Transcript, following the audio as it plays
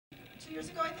2 years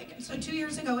ago, I think. So 2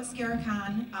 years ago at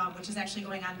ScaraCon, which is actually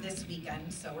going on this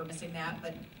weekend, so we're missing that,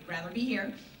 but rather be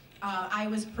here. I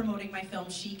was promoting my film,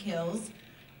 She Kills,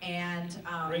 and...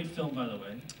 Great film, by the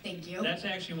way. Thank you. That's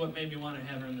actually what made me want to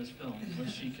have her in this film,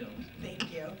 was She Kills.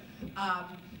 Thank you.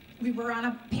 We were on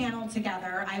a panel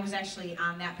together. I was actually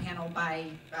on that panel by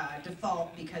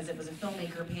default because it was a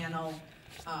filmmaker panel.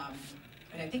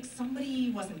 And I think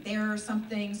somebody wasn't there or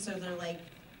something, so they're like,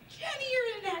 Jenny,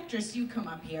 you're an actress, you come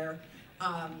up here.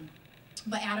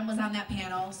 But Adam was on that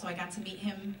panel, so I got to meet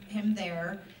him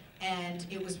there. And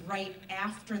it was right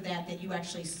after that you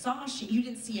actually saw you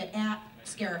didn't see it at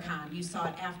ScaraCon, you saw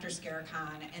it after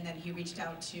ScaraCon, and then he reached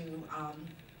out to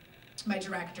my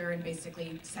director and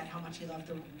basically said how much he loved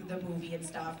the movie and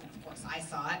stuff. And of course I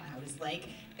saw it and I was like,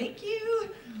 thank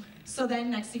you. So then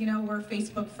next thing you know, we're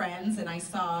Facebook friends, and I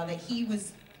saw that he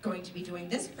was going to be doing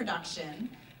this production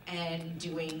and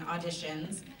doing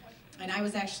auditions. And I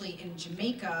was actually in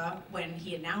Jamaica when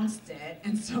he announced it,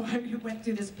 and so I went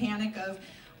through this panic of,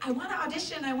 I want to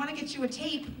audition, I want to get you a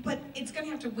tape, but it's going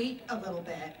to have to wait a little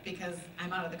bit because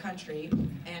I'm out of the country.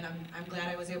 And I'm glad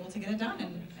I was able to get it done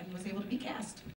and was able to be cast.